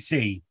honestly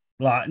see.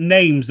 Like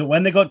names that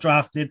when they got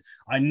drafted,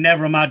 I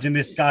never imagined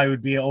this guy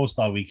would be at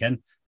All-Star Weekend.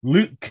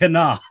 Luke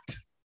Kennard.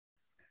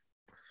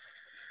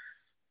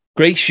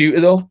 Great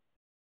shooter, though.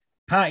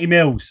 Patty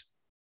Mills.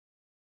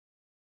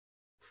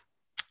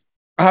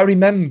 I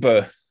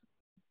remember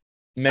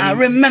many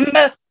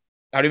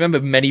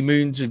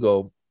moons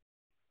ago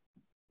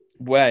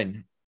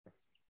when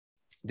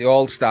the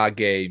All-Star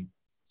game,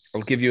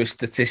 I'll give you a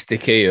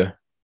statistic here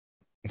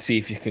and see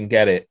if you can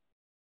get it.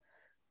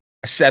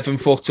 A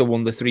 7-footer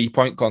won the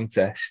 3-point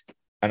contest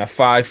and a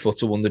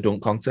 5-footer won the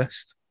dunk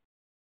contest.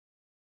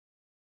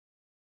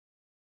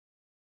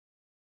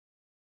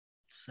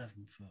 7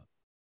 foot.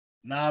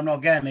 No, I'm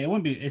not getting it. It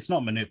wouldn't be. It's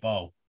not Manute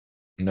Bol.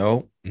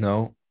 No.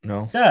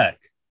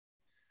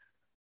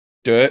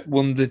 Dirk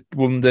won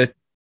the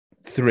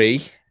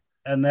 3.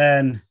 And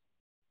then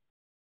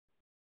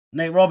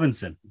Nate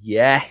Robinson.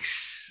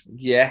 Yes.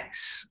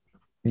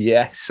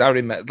 I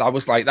remember. I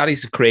was like, that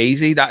is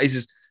crazy. That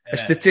is a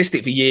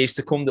statistic for years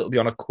to come that'll be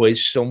on a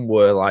quiz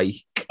somewhere. Like,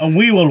 and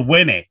we will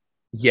win it.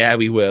 Yeah,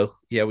 we will.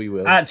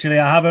 Actually,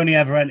 I have only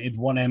ever entered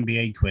one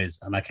NBA quiz,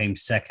 and I came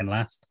second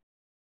last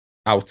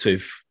out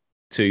of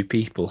 2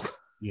 people.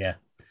 Yeah.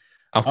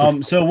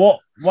 So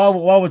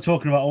while we're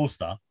talking about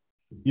All-Star,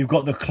 you've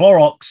got the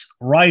Clorox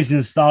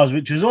Rising Stars,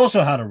 which has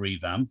also had a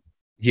revamp.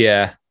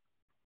 Yeah.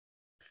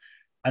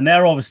 And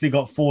they're obviously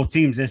got 4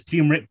 teams. There's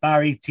Team Rick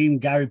Barry, Team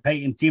Gary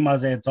Payton, Team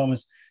Isaiah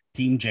Thomas,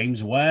 Team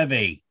James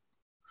Worthy.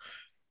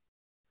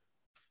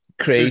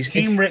 Crazy. So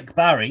Team Rick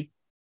Barry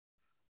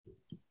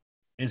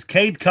is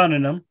Cade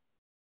Cunningham,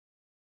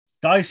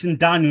 Dyson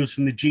Daniels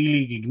from the G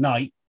League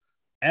Ignite,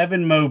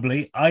 Evan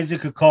Mobley,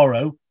 Isaac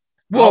Okoro.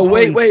 Whoa,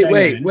 wait.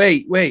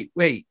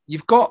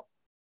 You've got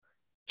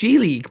G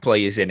League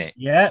players in it.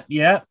 Yeah.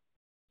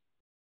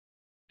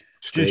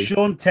 Just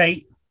Sean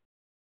Tate,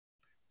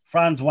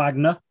 Franz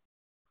Wagner.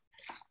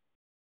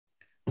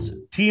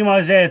 Team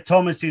Isaiah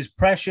Thomas is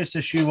Precious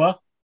Ashua,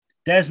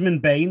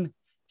 Desmond Bane,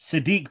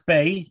 Sadiq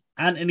Bey,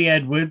 Anthony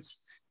Edwards,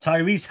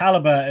 Tyrese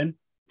Halliburton,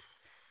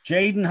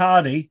 Jaden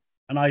Hardy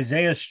and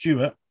Isaiah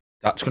Stewart.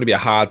 That's going to be a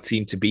hard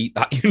team to beat,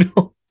 that, you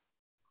know.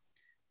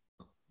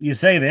 You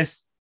say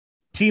this.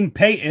 Team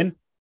Peyton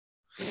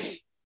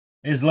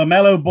is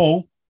LaMelo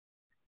Ball,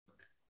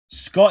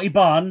 Scotty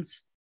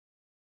Barnes,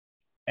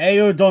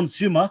 Ayo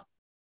Donsuma,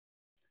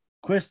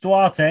 Chris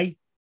Duarte,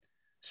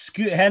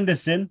 Scoot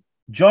Henderson,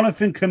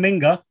 Jonathan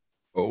Kuminga,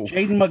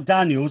 Jaden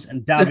McDaniels,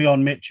 and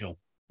Davion Mitchell.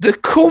 The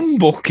cum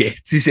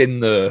bucket is in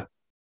there.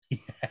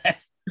 Yeah.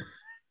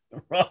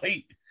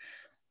 Right.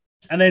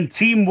 And then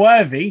Team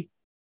Worthy,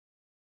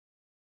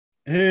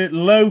 who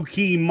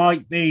low-key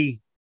might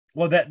be,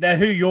 well, they're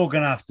who you're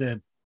going to have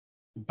to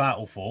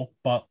battle for,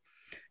 but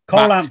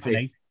Cole Maxey.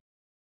 Anthony,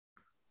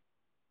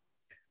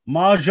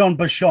 Marjon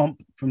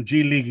Beauchamp from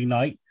G League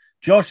Ignite,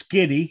 Josh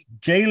Giddey,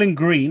 Jalen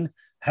Green,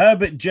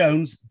 Herbert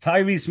Jones,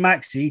 Tyrese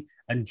Maxey,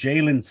 and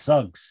Jalen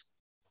Suggs.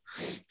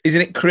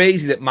 Isn't it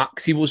crazy that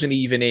Maxey wasn't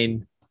even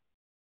in?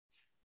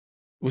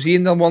 Was he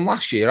in the one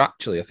last year,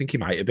 actually? I think he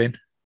might have been.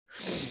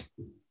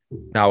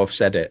 Now I've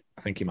said it.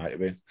 I think he might have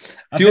been.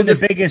 I think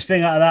the biggest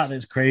thing out of that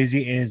that's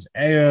crazy is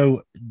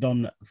Ayo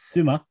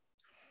Donsuma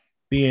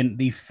being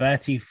the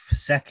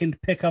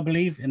 32nd pick, I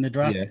believe, in the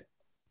draft. Yeah.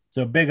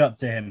 So big up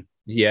to him.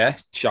 Yeah,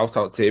 shout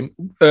out to him.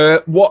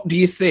 What do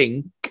you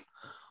think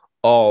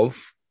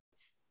of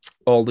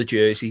all the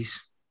jerseys?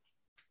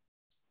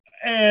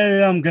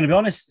 I'm going to be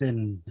honest,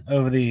 and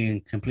over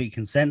the complete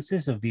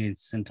consensus of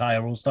this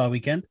entire All-Star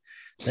weekend,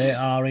 they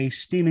are a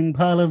steaming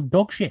pile of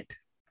dog shit.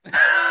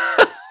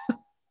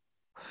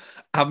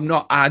 I'm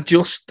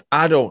just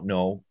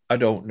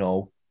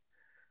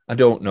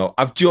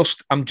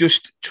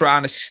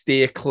trying to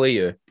steer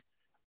clear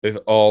of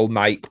all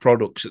Nike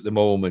products at the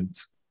moment.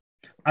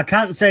 I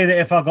can't say that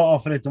if I got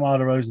offered a DeMar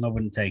DeRozan, I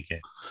wouldn't take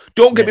it.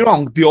 Don't get me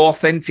wrong, the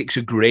Authentics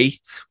are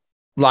great.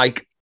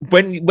 Like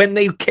when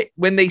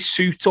they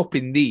suit up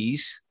in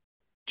these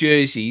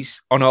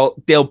jerseys,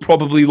 they'll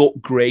probably look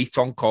great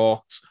on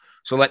court.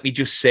 So let me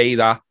just say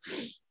that.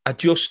 I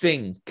just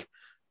think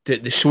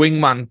that the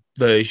Swingman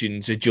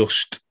versions are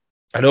just,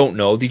 I don't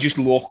know, they just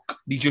look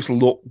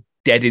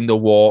dead in the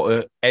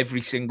water,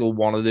 every single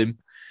one of them.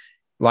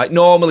 Like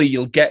normally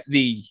you'll get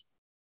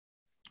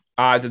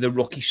either the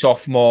rookie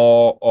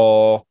sophomore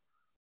or,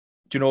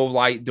 do you know,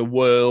 like the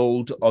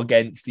world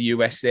against the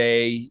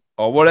USA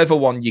or whatever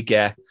one you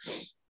get.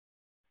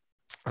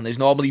 And there's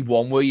normally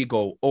one where you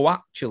go, oh,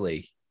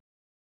 actually.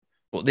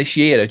 But this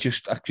year, I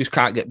just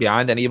can't get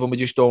behind any of them. I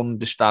just don't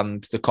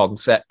understand the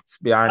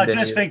concept behind it.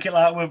 I just think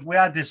we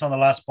had this on the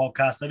last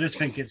podcast. I just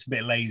think it's a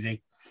bit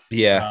lazy.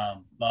 Yeah.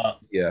 But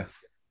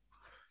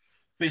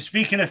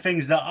speaking of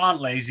things that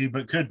aren't lazy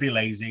but could be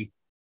lazy,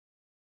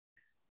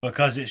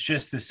 because it's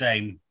just the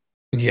same.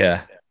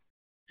 Yeah.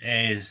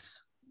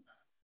 Is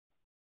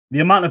the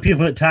amount of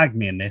people that tagged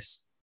me in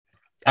this.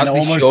 And As I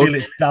almost feel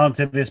it's down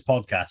to this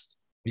podcast.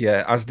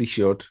 Yeah, as they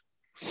should.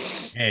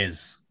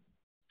 Is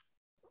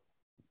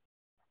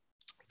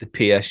the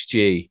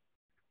PSG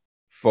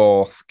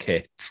fourth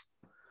kit.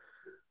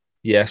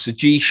 Yeah, so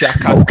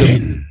G-Shack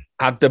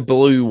had the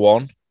blue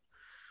one.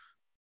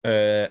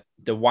 The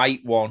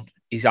white one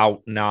is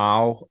out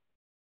now.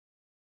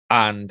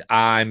 And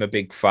I'm a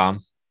big fan.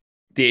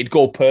 It'd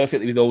go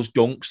perfectly with those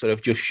dunks that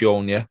I've just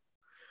shown you.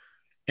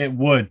 It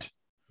would.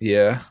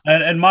 Yeah.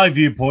 And my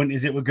viewpoint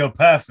is it would go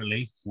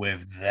perfectly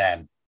with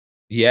them.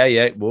 Yeah,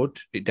 it would.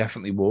 It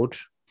definitely would.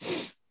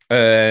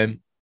 Yeah,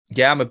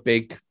 I'm a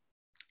big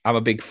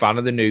fan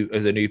of the new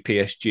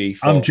PSG.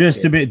 I'm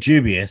just a bit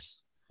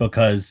dubious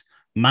because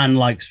man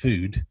likes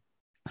food,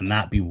 and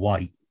that be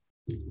white.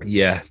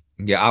 Yeah,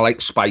 I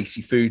like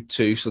spicy food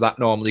too, so that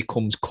normally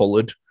comes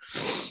coloured.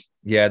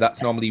 Yeah,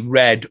 that's normally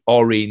red,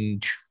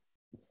 orange,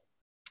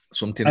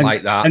 something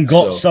like that, and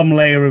got some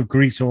layer of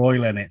grease or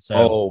oil in it. So,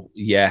 oh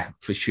yeah,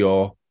 for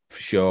sure.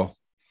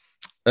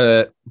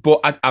 But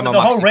the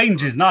whole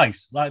range is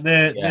nice, like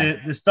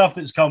the stuff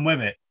that's come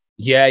with it.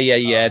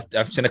 Yeah.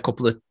 I've seen a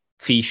couple of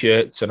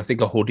T-shirts and I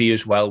think a hoodie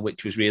as well,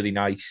 which was really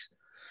nice.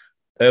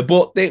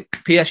 But the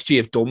PSG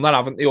have done that,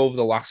 haven't they, over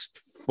the last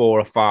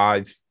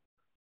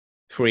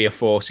 3 or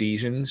 4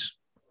 seasons?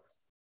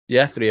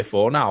 Yeah, 3 or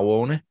 4 now,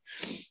 won't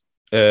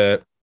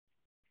it?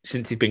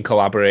 Since they've been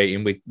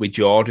collaborating with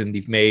Jordan,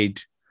 they've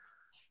made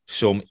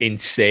some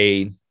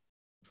insane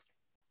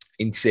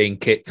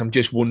kits. I'm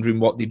just wondering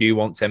what they do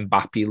once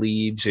Mbappe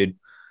leaves and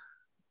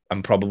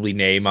probably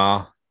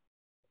Neymar.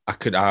 I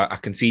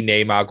can see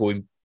Neymar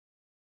going,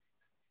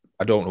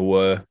 I don't know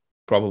where,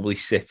 probably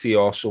City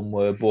or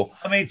somewhere. But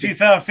I mean, to be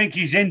fair, I think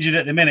he's injured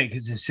at the minute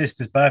because his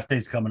sister's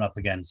birthday's coming up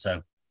again.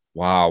 So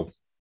wow,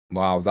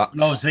 that's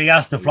obviously he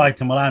has to fly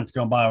to Milan to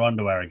go and buy her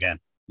underwear again.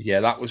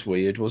 Yeah, that was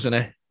weird, wasn't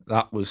it?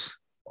 That was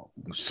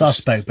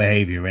suspect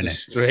behavior,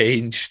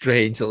 innit?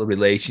 Strange little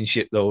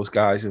relationship those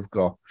guys have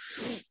got.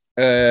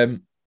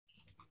 And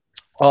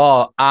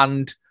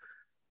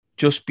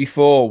just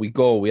before we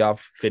go, we have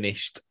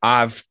finished.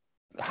 I've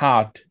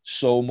had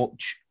so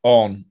much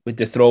on with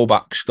the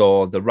throwback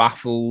store, the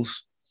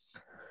raffles.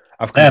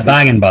 They're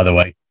banging, by the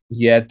way.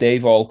 Yeah,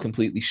 they've all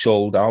completely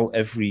sold out.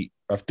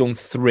 I've done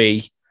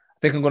 3. I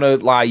think I'm gonna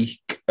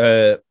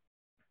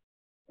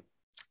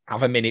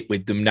have a minute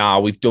with them now.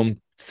 We've done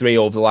 3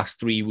 over the last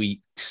 3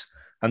 weeks,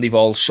 and they've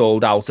all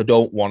sold out. I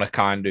don't want to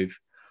kind of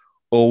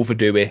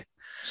overdo it.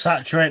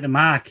 Saturate the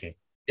market.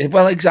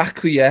 Well,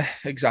 exactly, yeah,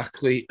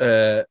 exactly.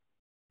 The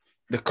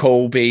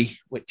Kobe,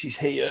 which is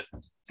here,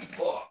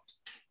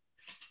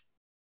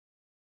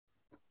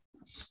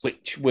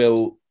 which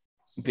will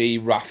be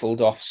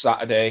raffled off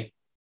Saturday.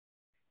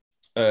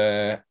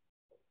 We'll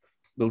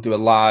do a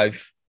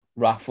live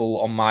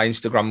raffle on my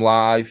Instagram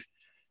live.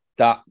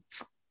 That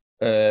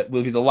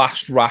will be the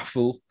last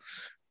raffle.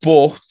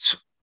 But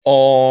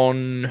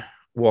on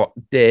what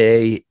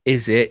day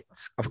is it?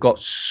 I've got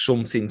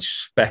something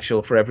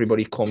special for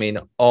everybody coming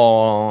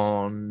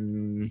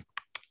on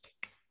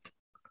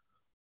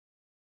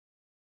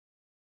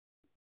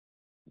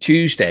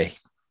Tuesday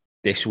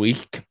this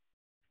week.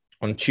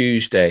 On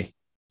Tuesday,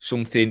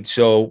 something.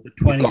 So the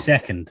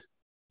 22nd.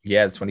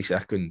 Yeah, the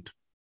 22nd.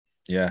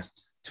 Yeah,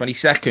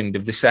 22nd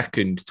of the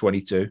 2nd,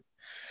 22.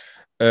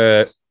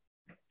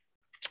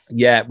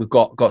 Yeah, we've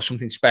got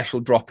something special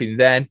dropping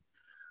then.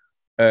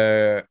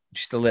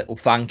 Just a little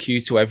thank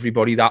you to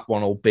everybody. That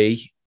one will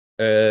be.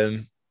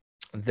 Then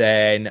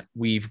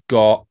we've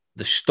got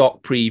the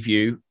stock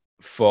preview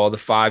for the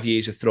 5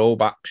 years of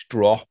throwbacks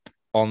drop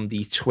on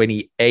the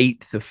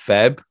 28th of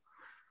Feb.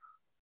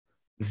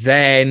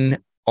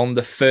 Then on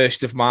the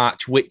 1st of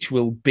March, which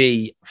will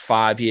be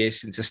 5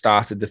 years since I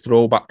started the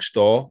throwback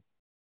store,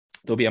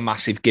 there'll be a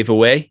massive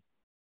giveaway.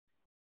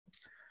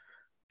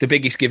 The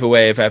biggest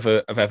giveaway I've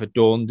ever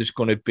done. There's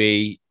going to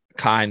be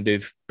kind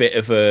of bit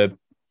of a...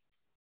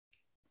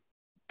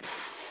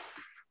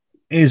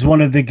 Is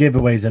one of the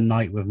giveaways a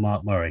night with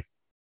Mark Murray?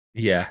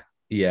 Yeah.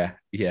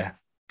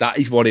 That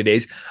is what it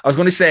is. I was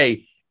going to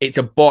say it's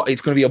going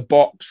to be a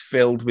box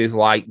filled with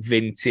like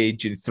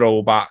vintage and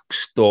throwback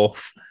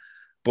stuff,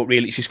 but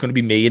really it's just going to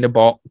be me in a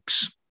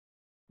box.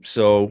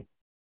 So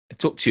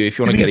it's up to you if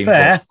you want to get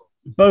involved.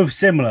 Both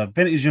similar,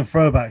 vintage and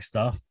throwback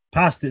stuff.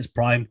 Past its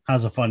prime,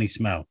 has a funny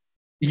smell.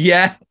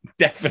 Yeah,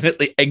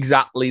 definitely,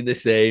 exactly the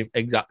same.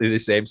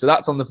 So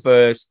that's on the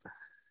 1st,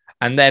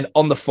 and then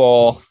on the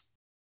 4th,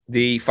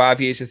 the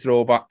 5 years of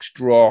throwbacks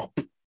drop.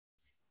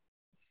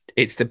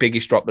 It's the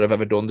biggest drop that I've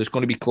ever done. There's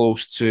going to be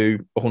close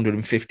to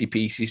 150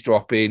 pieces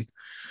dropping,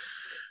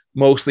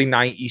 mostly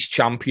 90s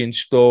champion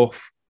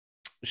stuff,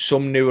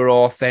 some newer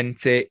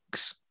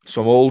authentics,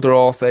 some older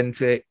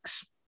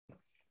authentics,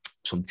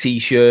 some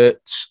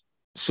t-shirts,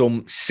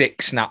 some sick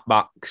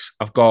snapbacks.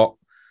 I've got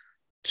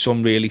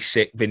some really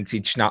sick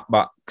vintage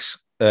snapbacks,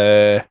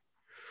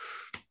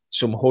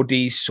 some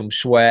hoodies, some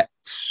sweats,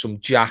 some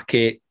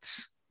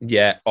jackets,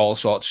 yeah, all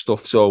sorts of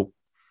stuff. So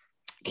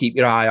keep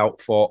your eye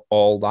out for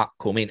all that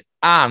coming.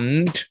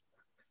 And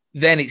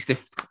then it's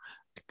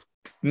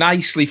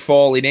nicely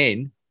falling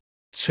in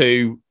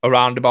to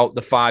around about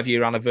the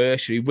 5-year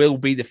anniversary will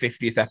be the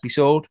 50th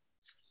episode,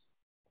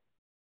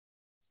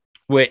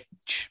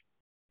 which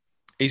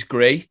is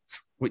great,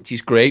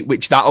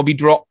 which that'll be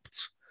dropped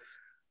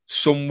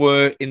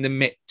somewhere in the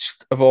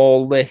midst of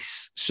all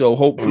this. So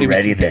hopefully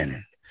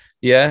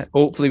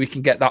hopefully we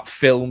can get that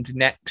filmed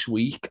next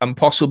week and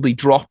possibly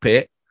drop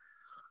it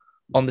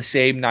on the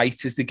same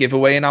night as the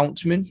giveaway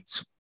announcement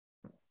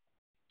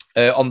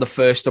on the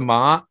 1st of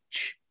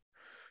March.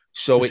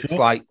 So it's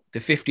like the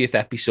 50th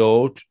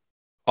episode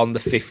on the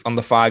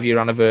 5-year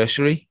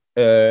anniversary,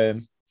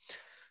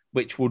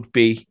 which would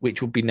be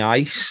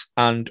nice.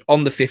 And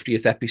on the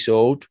 50th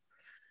episode,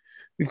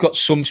 we've got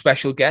some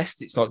special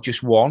guests. It's not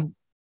just one.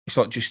 It's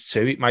not just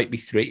 2. It might be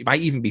 3. It might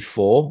even be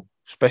 4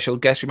 special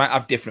guests. We might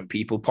have different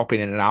people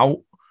popping in and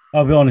out.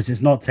 I'll be honest,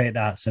 it's not Take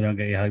That, so don't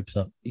get your hopes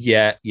up.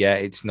 Yeah,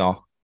 it's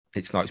not.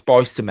 It's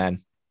Boys to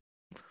Men.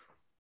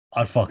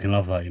 I'd fucking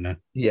love that, you know.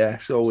 Yeah,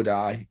 so would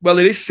I. Well,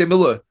 it is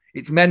similar.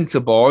 It's men to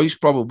boys,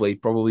 probably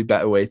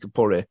better way to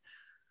put it.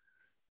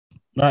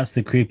 That's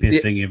the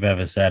creepiest thing you've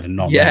ever said, and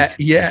not.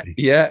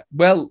 Yeah.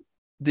 Well,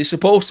 they're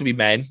supposed to be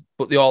men,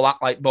 but they all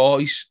act like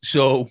boys.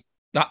 So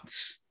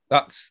that's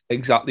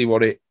exactly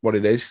what it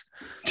is.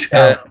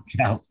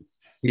 Ciao.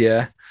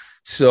 Yeah.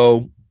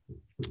 So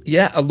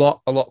yeah, a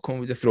lot coming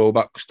with the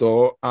throwback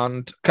store,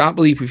 and can't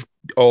believe we've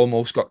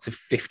almost got to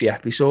 50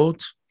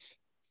 episodes.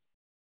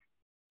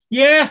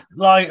 Yeah,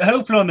 like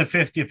hopefully on the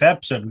 50th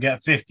episode we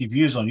get 50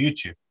 views on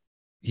YouTube.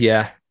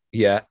 Yeah.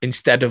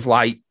 Instead of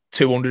like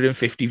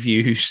 250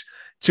 views,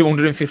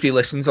 250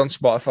 listens on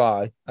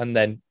Spotify, and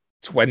then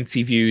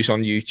 20 views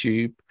on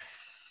YouTube.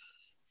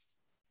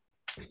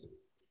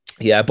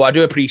 Yeah, but I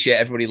do appreciate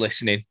everybody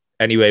listening.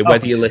 Anyway,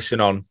 whether you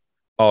listen on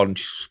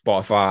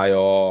Spotify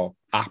or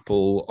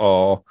Apple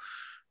or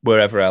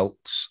wherever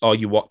else, or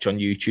you watch on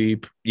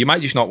YouTube, you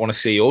might just not want to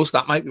see us.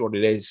 That might be what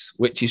it is,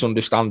 which is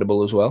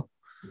understandable as well.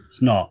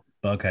 It's not,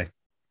 but okay.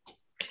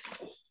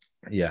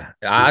 Yeah,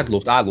 I'd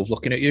love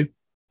looking at you.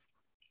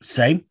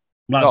 Same.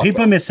 Like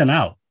people are missing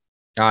out.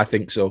 I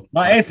think so.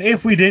 Like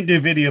if we didn't do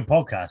video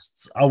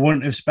podcasts, I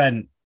wouldn't have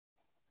spent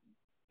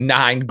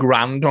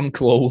 $9,000 on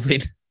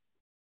clothing.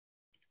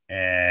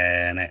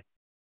 And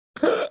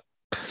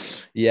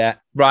Yeah.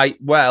 Right.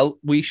 Well,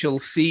 we shall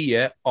see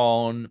you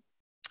on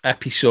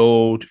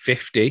episode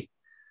 50,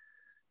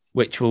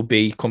 which will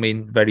be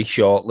coming very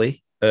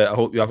shortly. I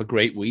hope you have a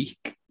great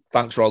week.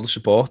 Thanks for all the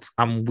support,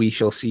 and we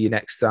shall see you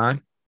next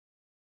time.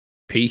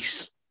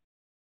 Peace.